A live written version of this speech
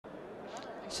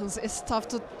congratulations. It's tough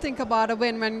to think about a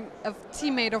win when a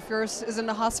teammate of yours is in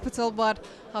the hospital, but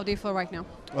how do you feel right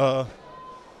now?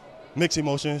 Mixed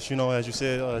emotions, as you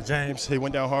said. James, he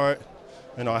went down hard.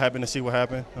 I happened to see what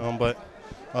happened, but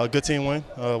good team win.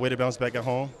 Way to bounce back at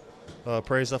home.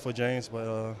 Praise up for James,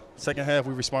 but second half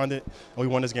we responded and we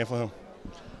won this game for him.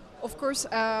 Of course,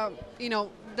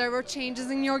 there were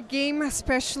changes in your game,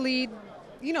 especially,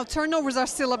 turnovers are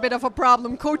still a bit of a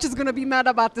problem. Coach is going to be mad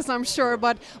about this, I'm sure,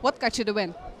 but what got you the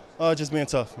win? Just being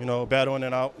tough, battling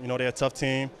it out. They're a tough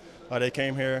team. They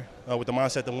came here with the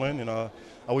mindset to win, and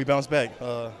we bounced back.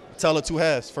 Tell it 2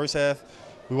 halves. First half,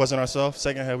 we wasn't ourselves.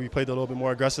 Second half, we played a little bit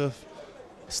more aggressive.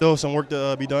 Still some work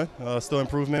to be done, still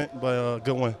improvement, but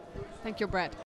good win. Thank you, Bred.